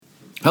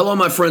Hello,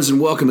 my friends,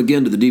 and welcome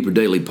again to the Deeper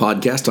Daily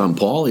Podcast. I'm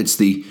Paul. It's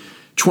the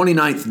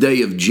 29th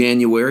day of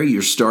January.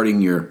 You're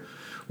starting your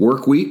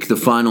work week, the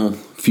final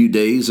few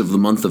days of the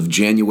month of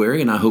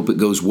January, and I hope it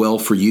goes well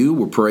for you.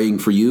 We're praying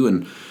for you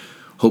and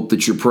hope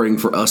that you're praying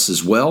for us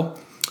as well.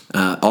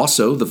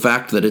 Also, the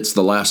fact that it's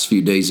the last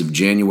few days of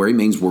January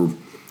means we're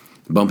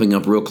bumping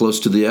up real close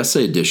to the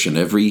essay edition.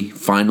 Every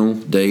final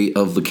day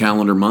of the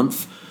calendar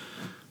month,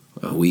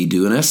 we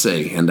do an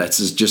essay, and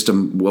that's just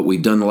what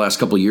we've done the last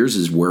couple of years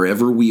is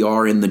wherever we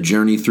are in the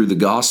journey through the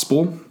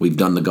gospel. We've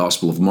done the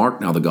Gospel of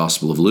Mark, now the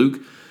Gospel of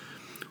Luke.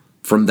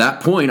 From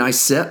that point, I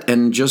sit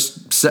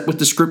with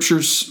the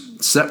scriptures,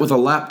 sit with a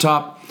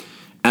laptop,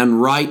 and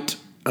write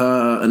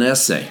an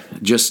essay.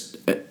 Just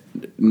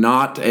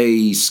not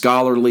a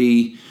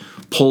scholarly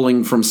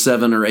pulling from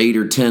 7 or 8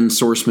 or 10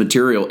 source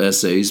material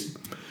essays,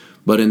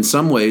 but in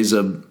some ways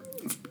a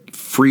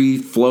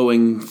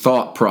free-flowing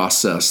thought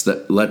process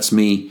that lets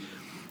me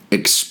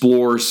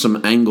explore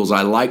some angles.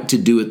 I like to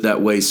do it that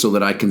way so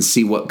that I can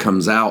see what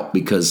comes out,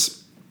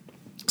 because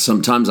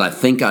sometimes I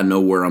think I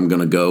know where I'm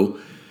going to go,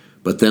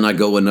 but then I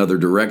go another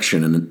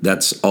direction, and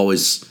that's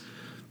always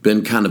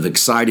been kind of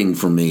exciting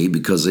for me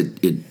because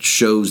it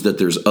shows that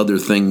there's other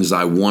things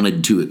I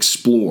wanted to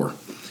explore.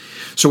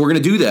 So we're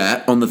going to do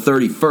that on the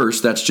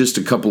 31st. That's just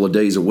a couple of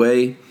days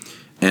away,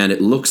 and it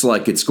looks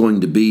like it's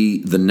going to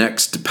be the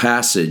next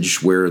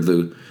passage where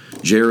the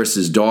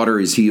Jairus' daughter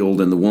is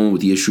healed and the woman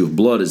with the issue of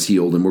blood is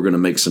healed, and we're going to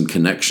make some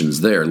connections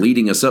there.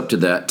 Leading us up to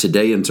that,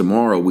 today and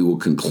tomorrow, we will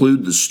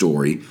conclude the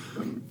story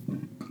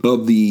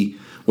of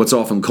what's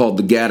often called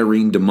the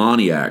Gadarene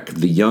demoniac,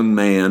 the young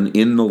man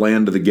in the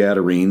land of the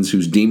Gadarenes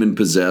who's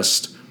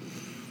demon-possessed,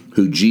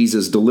 who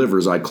Jesus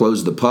delivers. I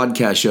closed the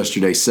podcast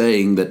yesterday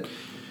saying that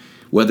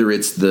whether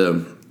it's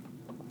the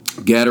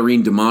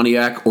Gadarene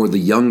demoniac or the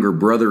younger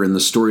brother in the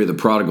story of the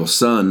prodigal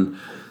son,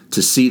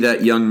 to see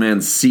that young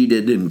man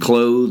seated and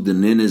clothed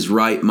and in his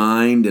right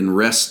mind and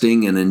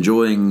resting and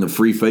enjoying the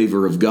free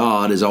favor of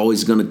God is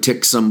always going to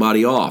tick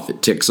somebody off.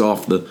 It ticks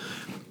off the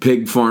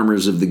pig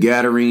farmers of the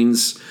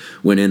Gadarenes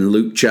when in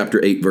Luke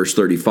chapter 8, verse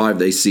 35,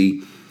 they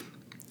see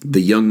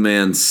the young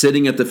man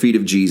sitting at the feet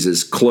of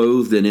Jesus,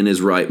 clothed and in his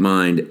right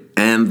mind,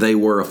 and they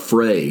were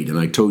afraid. And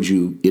I told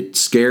you it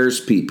scares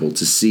people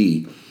to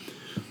see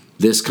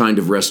this kind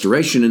of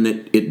restoration, and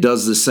it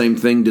does the same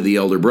thing to the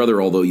elder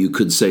brother, although you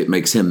could say it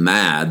makes him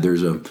mad.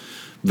 There's a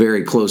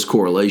very close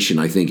correlation,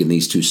 I think, in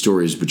these two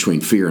stories between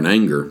fear and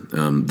anger.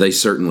 They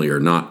certainly are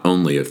not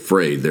only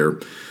afraid,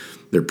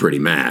 they're pretty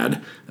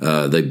mad.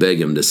 They beg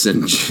him to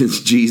send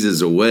Jesus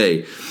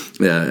away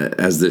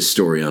as this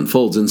story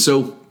unfolds. And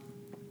so,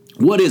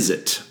 what is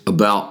it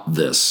about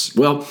this?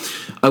 Well,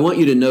 I want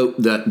you to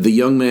note that the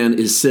young man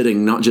is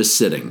sitting, not just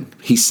sitting,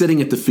 he's sitting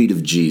at the feet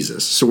of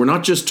Jesus. So we're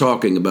not just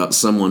talking about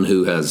someone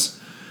who's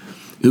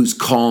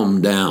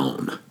calmed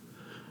down.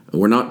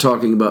 We're not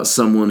talking about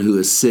someone who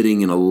is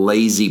sitting in a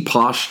lazy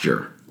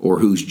posture or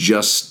who's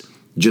just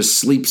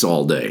sleeps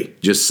all day,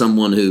 just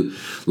someone who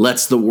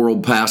lets the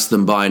world pass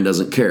them by and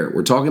doesn't care.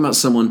 We're talking about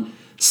someone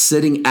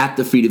sitting at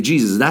the feet of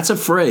Jesus. That's a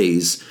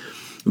phrase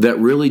that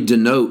really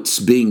denotes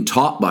being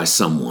taught by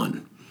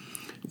someone.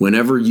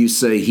 Whenever you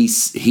say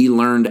he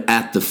learned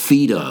at the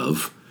feet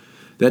of,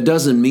 that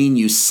doesn't mean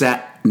you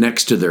sat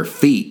next to their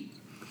feet.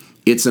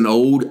 It's an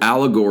old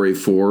allegory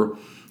for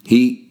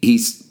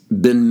he's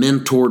been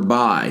mentored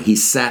by, he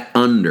sat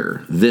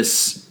under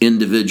this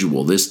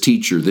individual, this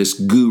teacher, this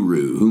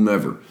guru,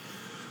 whomever.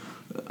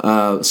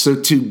 So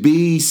to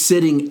be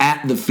sitting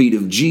at the feet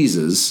of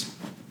Jesus,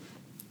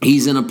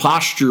 he's in a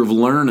posture of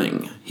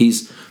learning.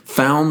 He's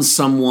found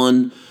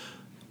someone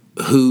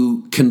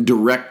who can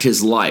direct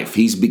his life.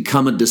 He's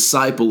become a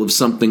disciple of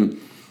something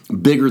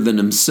bigger than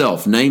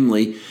himself.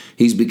 Namely,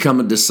 he's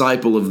become a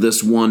disciple of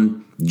this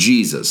one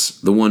Jesus,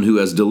 the one who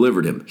has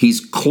delivered him.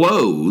 He's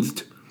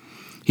clothed.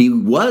 He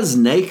was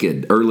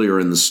naked earlier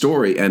in the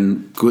story,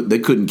 and they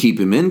couldn't keep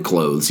him in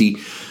clothes. He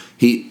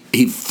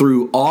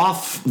threw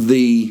off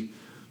the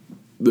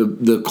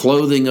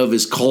clothing of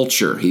his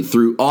culture. He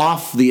threw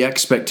off the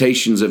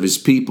expectations of his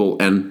people,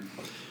 and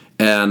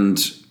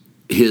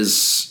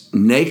his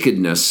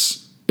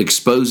nakedness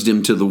exposed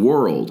him to the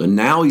world. And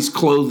now he's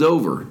clothed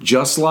over,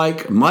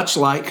 much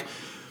like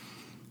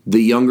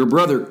the younger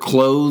brother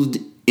clothed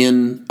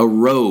in a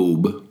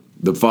robe.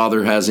 The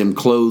Father has him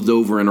clothed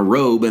over in a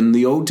robe, and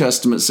the Old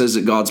Testament says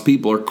that God's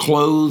people are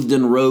clothed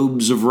in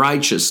robes of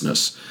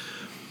righteousness.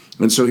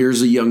 And so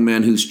here's a young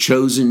man who's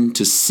chosen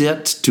to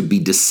sit, to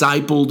be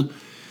discipled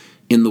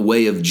in the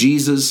way of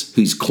Jesus,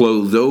 who's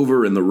clothed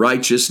over in the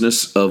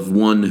righteousness of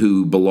one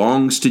who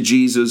belongs to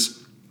Jesus.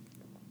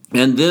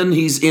 And then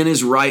he's in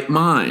his right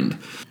mind.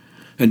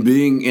 And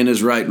being in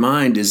his right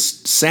mind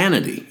is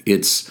sanity.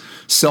 It's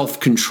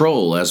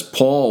self-control, as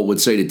Paul would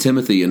say to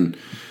Timothy in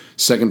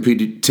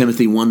 2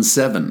 Timothy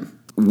 1:7.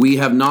 We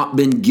have not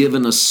been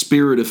given a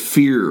spirit of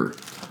fear,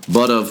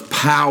 but of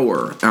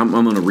power. I'm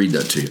going to read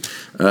that to you.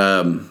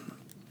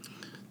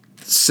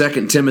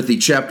 2 Timothy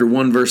chapter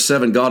 1, verse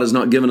 7, God has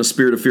not given a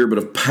spirit of fear, but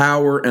of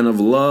power and of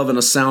love and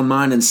a sound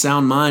mind. And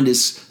sound mind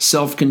is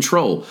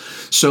self-control.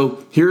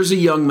 So here's a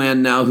young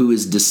man now who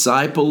is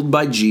discipled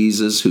by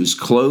Jesus, who's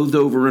clothed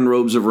over in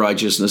robes of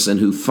righteousness,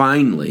 and who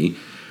finally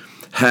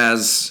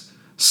has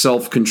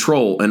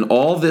self-control. And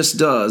all this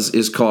does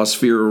is cause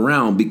fear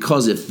around,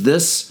 because if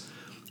this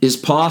is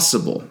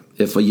possible,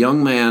 if a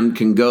young man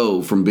can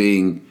go from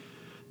being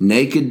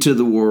naked to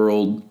the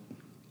world,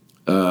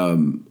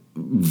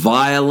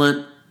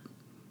 violent,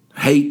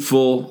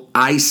 hateful,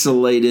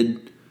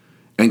 isolated,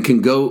 and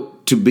can go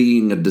to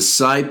being a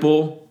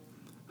disciple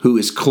who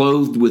is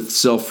clothed with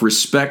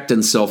self-respect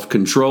and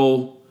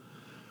self-control,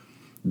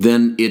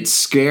 then it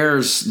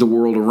scares the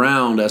world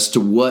around as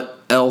to what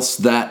else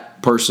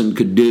that person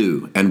could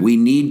do. And we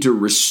need to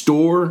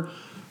restore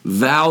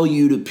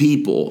value to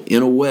people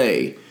in a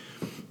way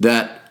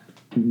that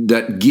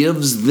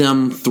gives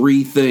them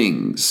three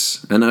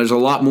things. And there's a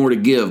lot more to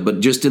give, but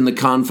just in the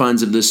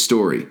confines of this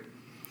story,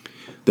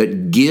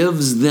 that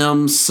gives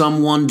them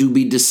someone to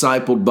be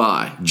discipled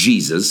by.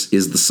 Jesus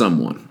is the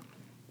someone.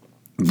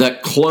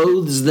 That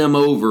clothes them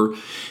over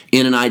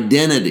in an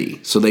identity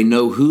so they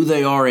know who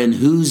they are and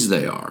whose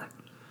they are.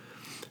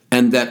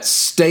 And that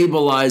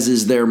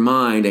stabilizes their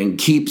mind and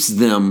keeps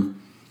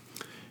them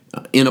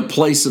in a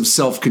place of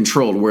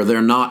self-control where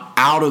they're not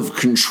out of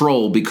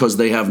control because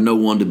they have no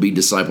one to be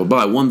discipled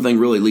by. One thing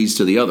really leads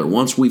to the other.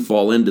 Once we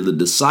fall into the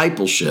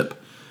discipleship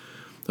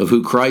of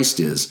who Christ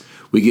is,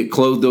 we get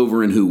clothed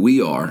over in who we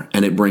are,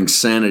 and it brings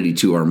sanity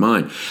to our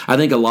mind. I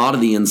think a lot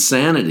of the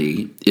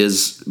insanity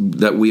is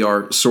that we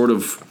are sort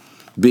of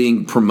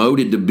being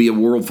promoted to be a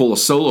world full of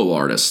solo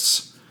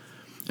artists.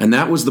 And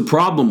that was the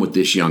problem with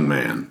this young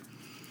man.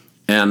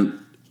 And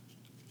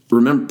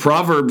remember,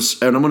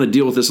 Proverbs, and I'm going to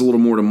deal with this a little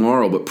more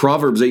tomorrow, but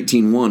Proverbs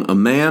 18:1, a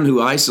man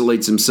who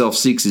isolates himself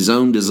seeks his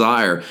own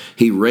desire.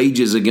 He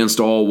rages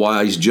against all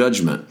wise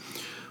judgment.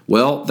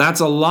 Well, that's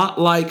a lot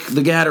like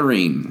the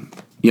Gadarene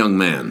young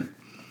man.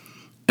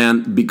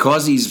 And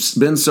because he's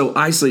been so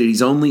isolated,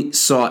 he's only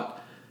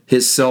sought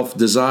his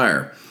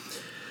self-desire.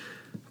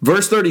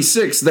 Verse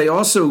 36, they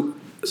also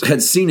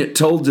had seen it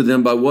told to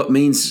them by what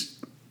means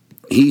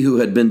he who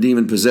had been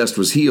demon-possessed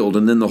was healed.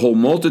 And then the whole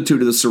multitude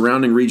of the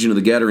surrounding region of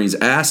the Gadarenes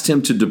asked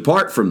him to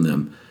depart from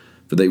them,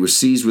 for they were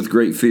seized with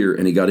great fear.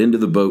 And he got into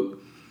the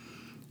boat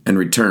and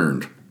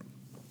returned.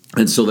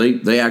 And so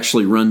they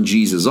actually run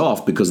Jesus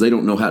off because they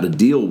don't know how to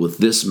deal with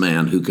this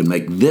man who can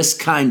make this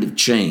kind of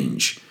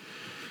change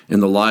in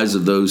the lives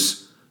of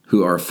those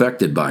who are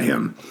affected by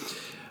him.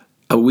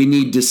 We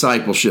need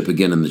discipleship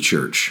again in the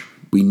church.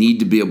 We need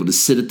to be able to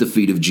sit at the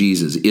feet of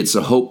Jesus. It's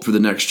a hope for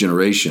the next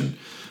generation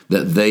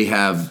that they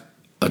have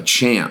a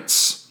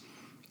chance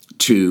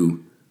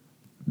to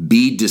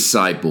be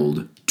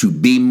discipled, to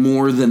be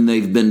more than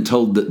they've been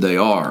told that they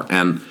are.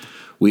 And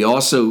we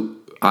also,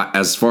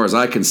 as far as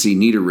I can see,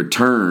 need a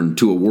return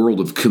to a world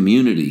of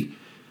community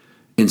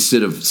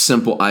instead of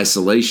simple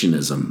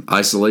isolationism.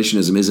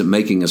 Isolationism isn't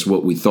making us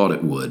what we thought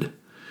it would.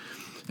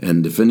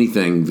 And if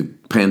anything, the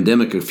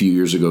pandemic a few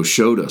years ago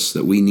showed us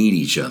that we need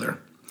each other.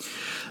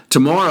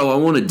 Tomorrow, I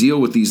want to deal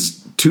with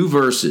these two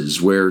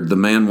verses where the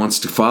man wants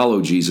to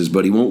follow Jesus,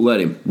 but he won't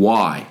let him.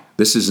 Why?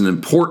 This is an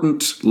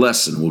important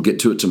lesson. We'll get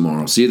to it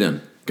tomorrow. See you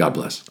then. God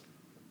bless.